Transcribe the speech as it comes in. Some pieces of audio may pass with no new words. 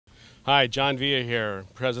Hi, John Villa here,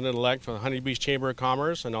 President-elect for the Huntington Beach Chamber of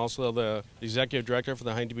Commerce and also the Executive Director for the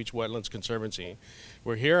Huntington Beach Wetlands Conservancy.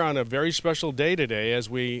 We're here on a very special day today as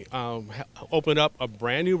we open up a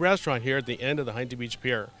brand new restaurant here at the end of the Huntington Beach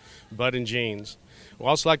Pier, Bud and Jeans. We'd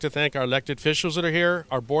also like to thank our elected officials that are here,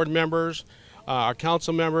 our board members, our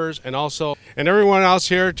council members, and everyone else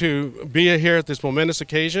here to be here at this momentous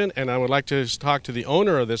occasion. And I would like to talk to the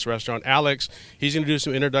owner of this restaurant, Alex. He's going to do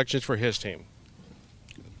some introductions for his team.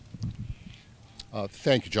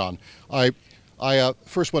 Thank you, John. I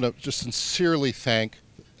first want to just sincerely thank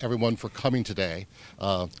everyone for coming today,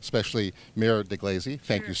 especially Mayor DeGlazy.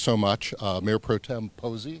 Thank you so much. Mayor Pro Tem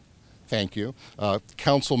Posey, thank you.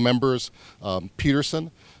 Council members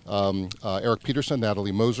Peterson, Eric Peterson,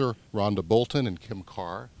 Natalie Moser, Rhonda Bolton, and Kim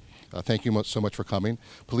Carr. Thank you so much for coming.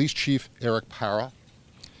 Police Chief Eric Para,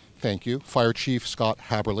 thank you. Fire Chief Scott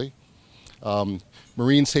Haberly.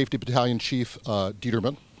 Marine Safety Battalion Chief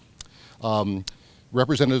Dieterman.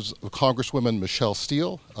 Representatives of Congresswoman Michelle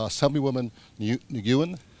Steele, Assemblywoman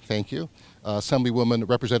Nguyen, thank you, Assemblywoman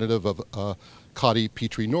Representative of Cotty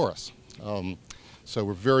Petrie Norris. So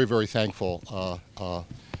we're very, very thankful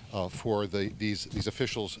for these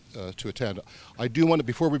officials to attend. I do want to,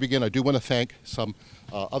 before we begin, I do want to thank some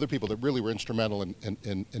other people that really were instrumental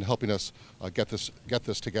in helping us get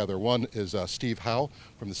this together. One is Steve Howe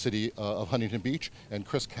from the city of Huntington Beach, and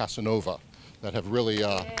Chris Casanova, that have really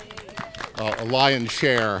a lion's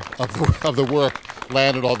share of the work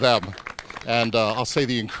landed on them. And I'll say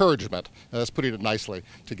the encouragement, and that's putting it nicely,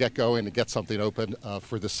 to get going and get something open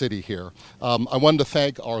for the city here. I wanted to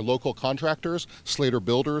thank our local contractors, Slater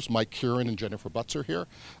Builders, Mike Kieran and Jennifer Butzer here.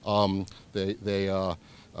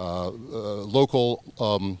 Local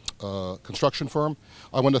construction firm.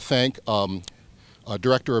 I want to thank our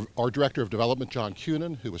Director of Development, John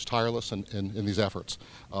Cunin, who was tireless in these efforts.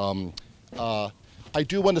 I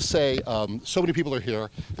do want to say, so many people are here.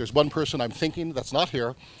 There's one person I'm thinking that's not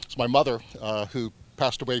here. It's my mother, who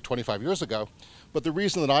passed away 25 years ago. But the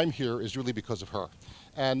reason that I'm here is really because of her.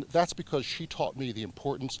 And that's because she taught me the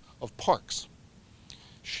importance of parks.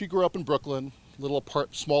 She grew up in Brooklyn, small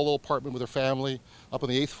little apartment with her family, up on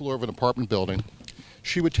the 8th floor of an apartment building.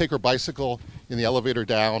 She would take her bicycle in the elevator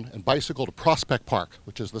down and bicycle to Prospect Park,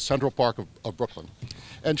 which is the Central Park of Brooklyn.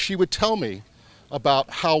 And she would tell me about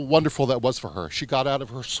how wonderful that was for her. She got out of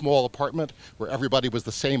her small apartment where everybody was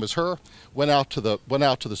the same as her, went out to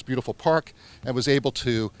this beautiful park, and was able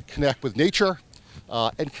to connect with nature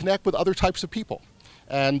and connect with other types of people.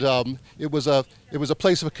 And it was a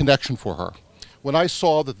place of a connection for her. When I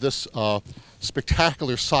saw that this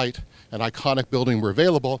spectacular site and iconic building were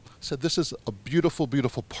available, I said, this is a beautiful,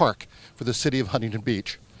 beautiful park for the city of Huntington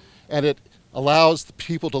Beach. And it allows the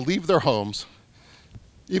people to leave their homes,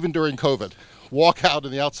 even during COVID, walk out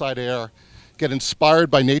in the outside air, get inspired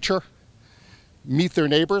by nature, meet their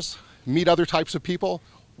neighbors, meet other types of people,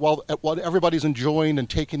 while everybody's enjoying and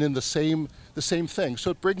taking in the same thing.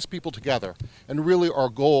 So it brings people together. And really our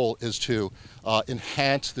goal is to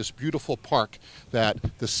enhance this beautiful park that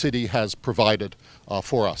the city has provided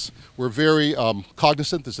for us. We're very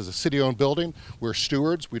cognizant this is a city-owned building. We're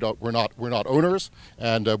stewards. We're not owners,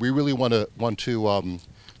 and we really want to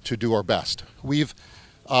do our best. We've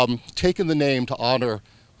taken the name to honor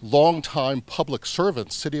longtime public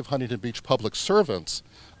servants, City of Huntington Beach public servants,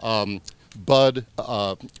 Bud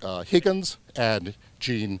Higgins and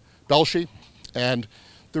Jean Belshie. And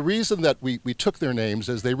the reason that we took their names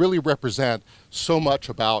is they really represent so much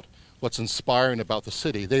about what's inspiring about the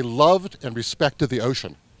city. They loved and respected the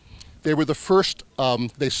ocean. They were the first,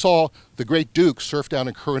 they saw the great Duke surf down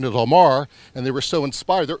in Corona del Mar, and they were so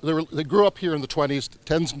inspired. They grew up here in the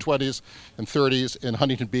 10s and 20s and 30s in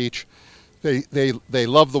Huntington Beach. They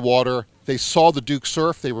loved the water. They saw the Duke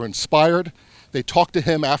surf. They were inspired. They talked to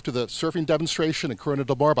him after the surfing demonstration in Corona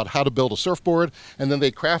del Mar about how to build a surfboard, and then they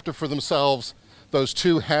crafted for themselves those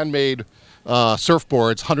two handmade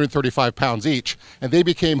surfboards, 135 pounds each, and they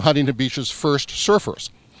became Huntington Beach's first surfers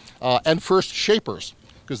and first shapers,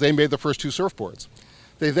 because they made the first two surfboards.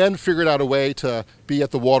 They then figured out a way to be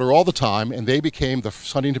at the water all the time, and they became the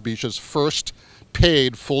Huntington Beach's first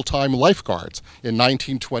paid full-time lifeguards in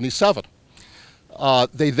 1927.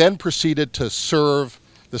 They then proceeded to serve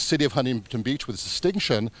the city of Huntington Beach with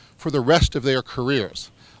distinction for the rest of their careers.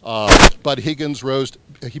 Bud Higgins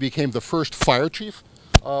he became the first fire chief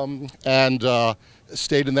and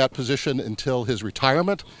stayed in that position until his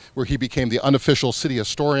retirement, where he became the unofficial city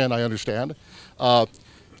historian, I understand.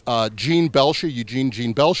 Eugene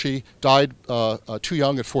Belshie, died too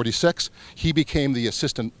young at 46. He became the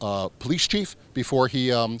assistant police chief before he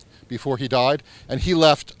died, and he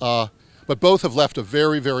left. But both have left a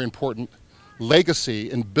very, very important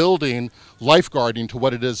legacy in building lifeguarding to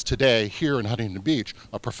what it is today here in Huntington Beach,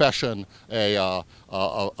 a profession, a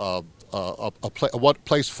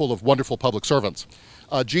place full of wonderful public servants.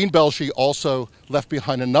 Gene Belshie also left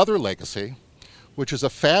behind another legacy, which is a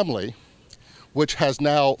family which has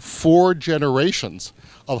now 4 generations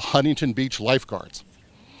of Huntington Beach lifeguards.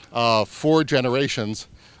 4 generations.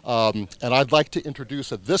 And I'd like to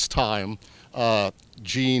introduce at this time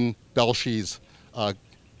Gene Belshie's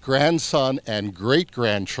grandson and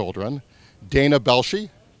great-grandchildren, Dana Belshie,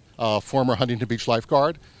 former Huntington Beach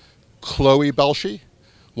lifeguard, Chloe Belshie,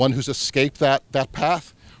 one who's escaped that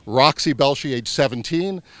path, Roxy Belshie, age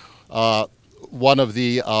 17, one of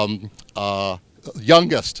the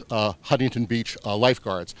youngest Huntington Beach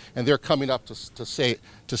lifeguards, and they're coming up to say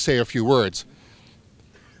a few words.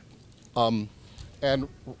 And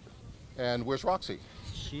where's Roxy?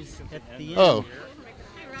 She's at the end. Oh.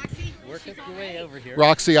 Work up your way over here.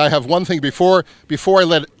 Roxy, I have one thing before I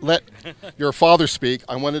let your father speak.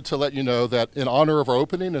 I wanted to let you know that in honor of our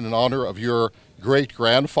opening and in honor of your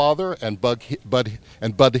great-grandfather and Bud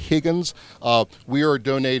Higgins, we are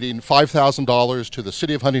donating $5,000 to the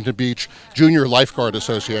City of Huntington Beach Junior Lifeguard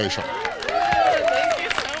Association. Thank you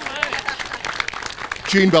so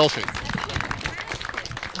much. Gene Belshie.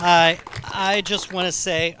 I just want to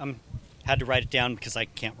say, had to write it down because I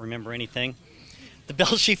can't remember anything. The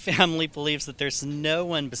Belshie family believes that there's no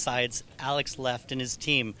one besides Alex Left and his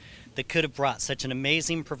team that could have brought such an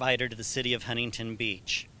amazing provider to the city of Huntington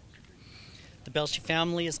Beach. The Belshie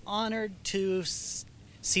family is honored to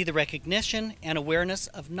see the recognition and awareness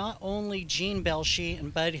of not only Gene Belshie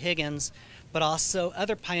and Bud Higgins, but also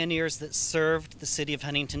other pioneers that served the city of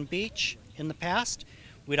Huntington Beach in the past.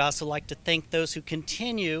 We'd also like to thank those who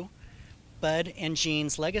continue Bud and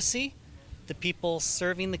Gene's legacy, the people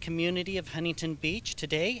serving the community of Huntington Beach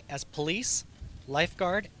today as police,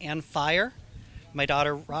 lifeguard, and fire. My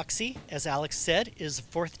daughter Roxy, as Alex said, is a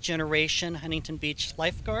 4th-generation Huntington Beach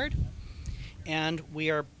lifeguard, and we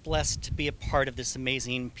are blessed to be a part of this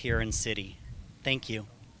amazing pier and city. Thank you.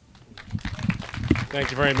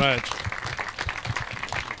 Thank you very much.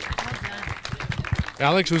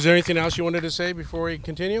 Alex, was there anything else you wanted to say before we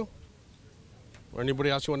continue? Or anybody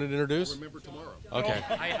else you wanted to introduce? Remember tomorrow. Okay.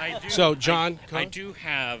 I do. So, John, I do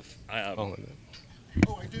have. Oh,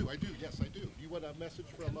 I do. Yes, I do. You want a message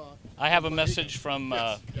from? I have a message from.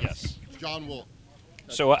 Yes. John will.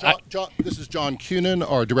 So this is John Cunin,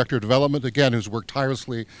 our Director of Development, again, who's worked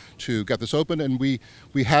tirelessly to get this open. And we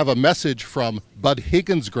have a message from Bud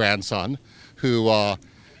Higgins' grandson, who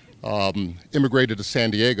immigrated to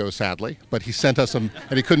San Diego, sadly. But he sent us and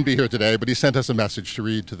he couldn't be here today, but he sent us a message to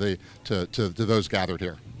read to those gathered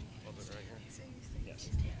here.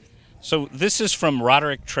 So this is from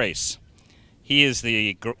Roderick Trace. He is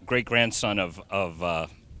the great-grandson of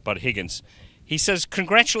Bud Higgins. He says,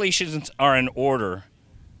 "Congratulations are in order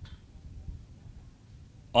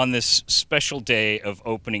on this special day of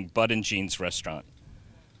opening Bud and Gene's restaurant.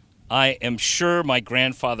 I am sure my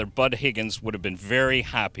grandfather, Bud Higgins, would have been very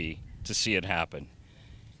happy to see it happen.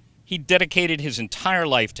 He dedicated his entire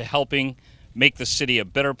life to helping make the city a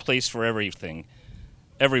better place for everyone,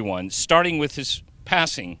 starting with his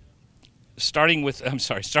public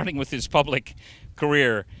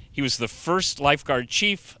career. He was the first lifeguard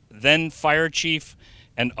chief, then fire chief,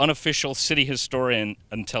 and unofficial city historian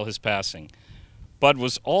until his passing. Bud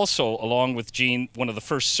was also, along with Gene, one of the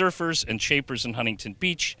first surfers and shapers in Huntington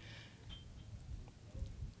Beach.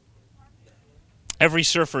 Every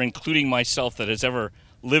surfer, including myself, that has ever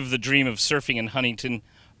lived the dream of surfing in Huntington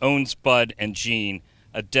owes Bud and Gene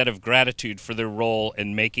a debt of gratitude for their role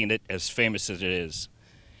in making it as famous as it is.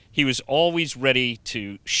 He was always ready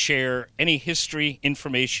to share any history,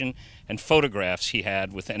 information, and photographs he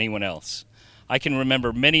had with anyone else. I can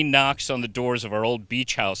remember many knocks on the doors of our old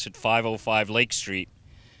beach house at 505 Lake Street.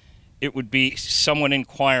 It would be someone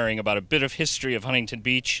inquiring about a bit of history of Huntington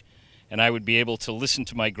Beach, and I would be able to listen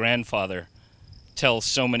to my grandfather tell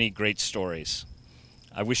so many great stories.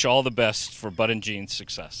 I wish all the best for Bud and Gene's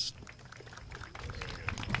success."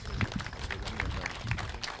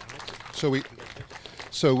 So we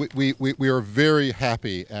are very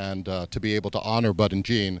happy and to be able to honor Bud and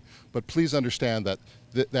Gene, but please understand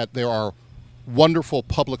that there are wonderful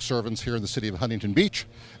public servants here in the city of Huntington Beach,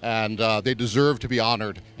 and they deserve to be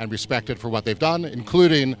honored and respected for what they've done,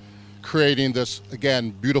 including creating this,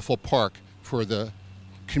 again, beautiful park for the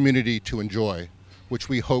community to enjoy, which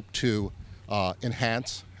we hope to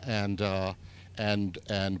enhance and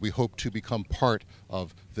we hope to become part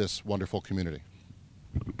of this wonderful community.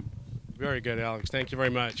 Very good, Alex. Thank you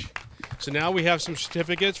very much. So now we have some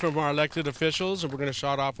certificates from our elected officials, and we're going to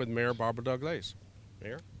start off with Mayor Barbara Douglas.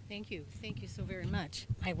 Mayor? Thank you so very much.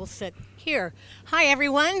 I will sit here. Hi,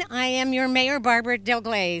 everyone. I am your Mayor, Barbara Del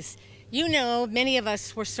Glaze. You know, many of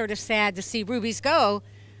us were sort of sad to see Ruby's go,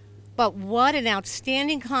 but what an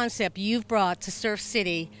outstanding concept you've brought to Surf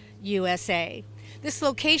City, USA. This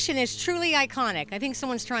location is truly iconic. I think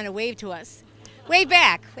someone's trying to wave to us. Wave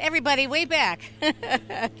back, everybody, wave back.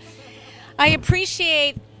 I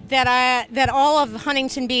appreciate that all of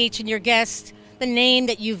Huntington Beach and your guests, the name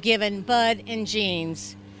that you've given, Bud and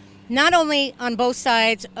Jeans. Not only on both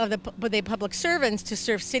sides of the public servants to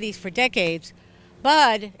Surf City for decades,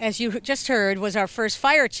 Bud, as you just heard, was our first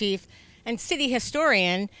fire chief and city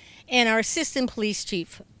historian and our assistant police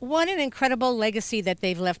chief. What an incredible legacy that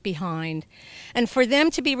they've left behind. And for them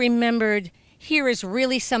to be remembered here is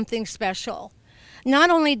really something special. Not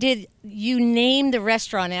only did you name the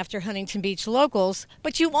restaurant after Huntington Beach locals,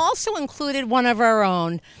 but you also included one of our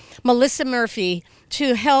own, Melissa Murphy,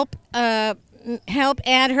 to help add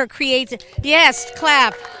her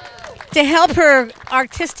to help her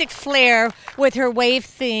artistic flair with her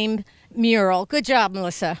wave-themed mural. Good job,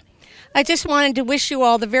 Melissa. I just wanted to wish you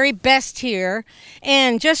all the very best here,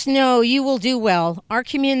 and just know you will do well. Our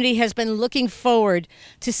community has been looking forward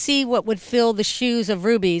to see what would fill the shoes of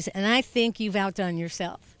Ruby's, and I think you've outdone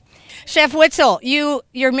yourself. Chef Witzel,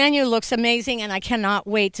 your menu looks amazing, and I cannot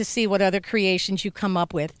wait to see what other creations you come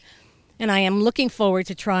up with. And I am looking forward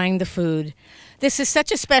to trying the food. This is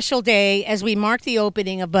such a special day as we mark the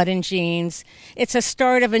opening of Bud and Jeans. It's a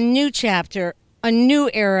start of a new chapter, a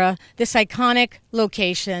new era, this iconic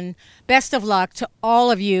location. Best of luck to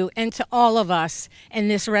all of you and to all of us.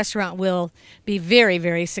 And this restaurant will be very,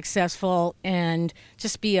 very successful and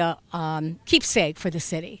just be a keepsake for the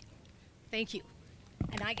city. Thank you.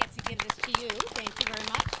 And I get to give this to you. Thank you very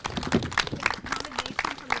much. It's a commendation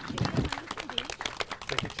from the city of Huntington Beach.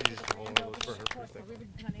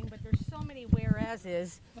 But there's so many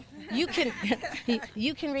whereases. You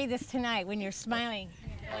can read this tonight when you're smiling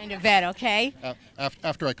going to bed, okay?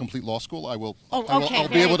 After I complete law school, I'll Okay,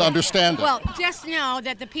 be able to understand it. Well, just know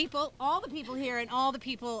that all the people here and all the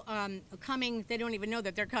people coming, they don't even know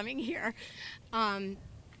that they're coming here,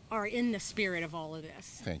 are in the spirit of all of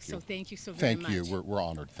this. Thank you. So thank you so very much. Thank you. We're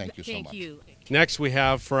honored. Thank you so much. Thank you. Next, we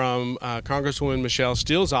have from Congresswoman Michelle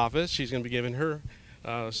Steele's office. She's going to be giving her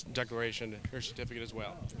declaration, her certificate as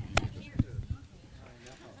well.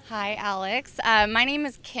 Hi, Alex. My name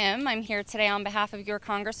is Kim. I'm here today on behalf of your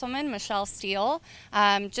Congresswoman, Michelle Steele.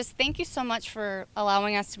 Just thank you so much for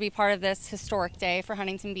allowing us to be part of this historic day for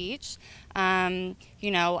Huntington Beach.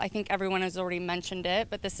 You know, I think everyone has already mentioned it,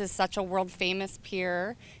 but this is such a world-famous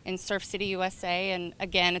pier in Surf City, USA, and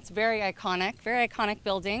again, it's very iconic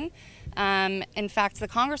building. In fact, the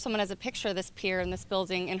Congresswoman has a picture of this pier and this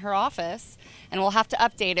building in her office, and we'll have to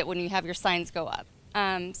update it when you have your signs go up.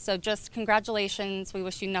 So just congratulations. We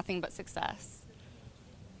wish you nothing but success.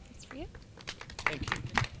 That's for you. Thank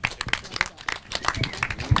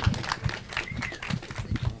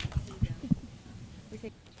you.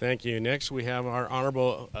 Thank you. Next, we have our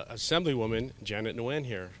Honorable Assemblywoman, Janet Nguyen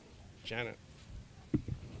here. Janet.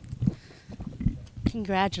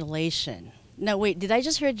 Congratulations. No, wait, did I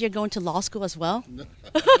just hear you're going to law school as well? No.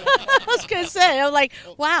 I was going to say, I'm like,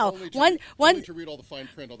 wow. Only to read all the fine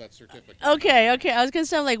print on that certificate. Okay. I was going to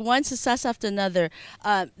say, like, one success after another.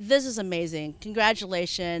 This is amazing.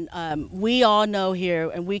 Congratulations. We all know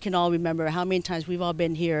here, and we can all remember how many times we've all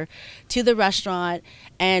been here to the restaurant,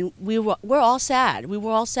 and we're all sad. We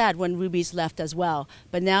were all sad when Ruby's left as well.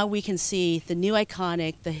 But now we can see the new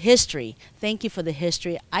iconic, the history. Thank you for the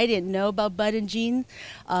history. I didn't know about Bud and Jean.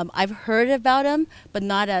 I've heard about them, but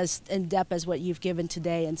not as in depth as what you've given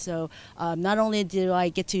today. And so not only do I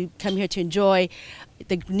get to come here to enjoy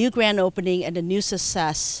the new grand opening and the new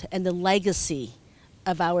success and the legacy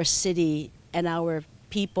of our city and our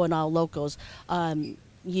people and our locals,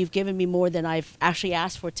 you've given me more than I've actually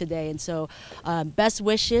asked for today. And so best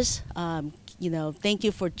wishes. You know, thank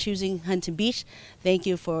you for choosing Huntington Beach. Thank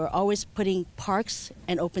you for always putting parks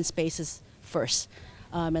and open spaces first.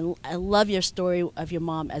 And I love your story of your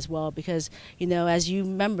mom as well, because, you know, as you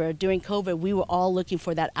remember, during COVID, we were all looking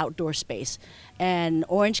for that outdoor space. And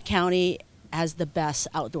Orange County has the best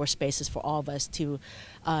outdoor spaces for all of us to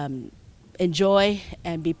enjoy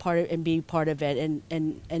and be part of it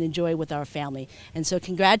and enjoy with our family. And so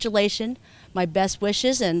congratulations, my best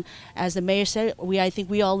wishes. And as the mayor said, I think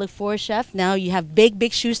we all look forward, Chef. Now you have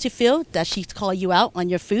big shoes to fill that she's called you out on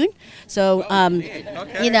your food. So,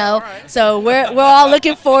 Okay, you know, right. so we're all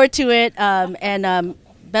looking forward to it. And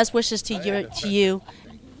best wishes to you,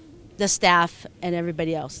 the staff, and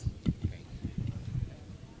everybody else.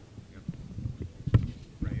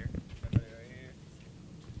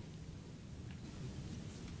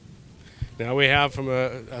 Now we have from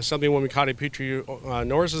Assemblywoman Connie Petrie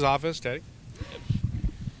Norris's office, Teddy.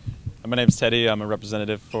 My name is Teddy. I'm a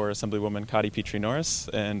representative for Assemblywoman Connie Petrie Norris,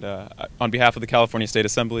 and on behalf of the California State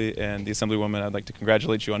Assembly and the Assemblywoman, I'd like to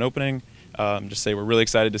congratulate you on opening. Just say we're really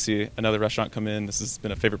excited to see another restaurant come in. This has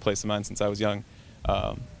been a favorite place of mine since I was young.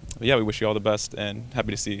 But yeah, we wish you all the best and happy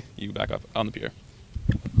to see you back up on the pier.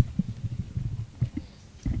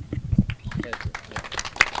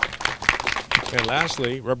 And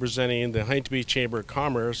lastly, representing the Huntington Beach Chamber of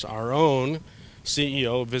Commerce, our own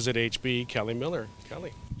CEO of Visit HB, Kelly Miller.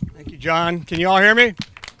 Kelly. Thank you, John. Can you all hear me?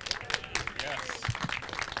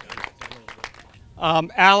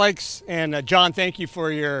 Alex and John, thank you for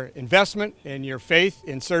your investment and your faith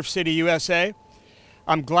in Surf City, USA.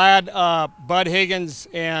 I'm glad Bud Higgins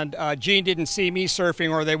and Gene didn't see me surfing,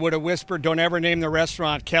 or they would have whispered, "Don't ever name the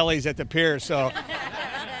restaurant Kelly's at the pier." So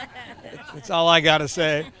that's all I got to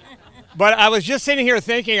say. But I was just sitting here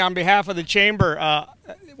thinking on behalf of the chamber,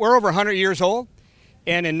 we're over 100 years old,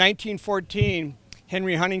 and in 1914,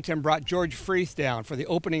 Henry Huntington brought George Freeth down for the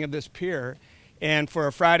opening of this pier. And for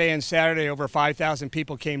a Friday and Saturday, over 5,000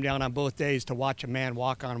 people came down on both days to watch a man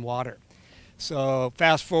walk on water. So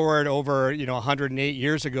fast forward over 108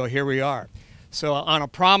 years ago, here we are. So on a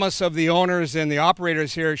promise of the owners and the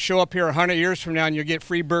operators here, show up here 100 years from now and you'll get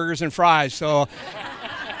free burgers and fries. So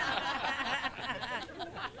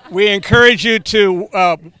we encourage you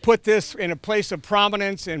to put this in a place of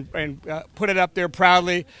prominence and put it up there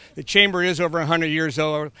proudly. The chamber is over 100 years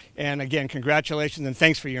old, and again, congratulations and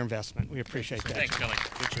thanks for your investment. We appreciate that. Thanks, Kelly.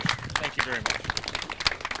 Thank you very much.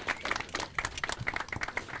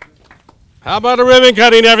 How about a ribbon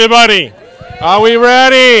cutting, everybody? Are we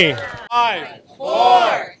ready? 5,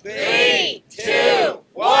 4, 3, 2,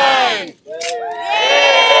 1.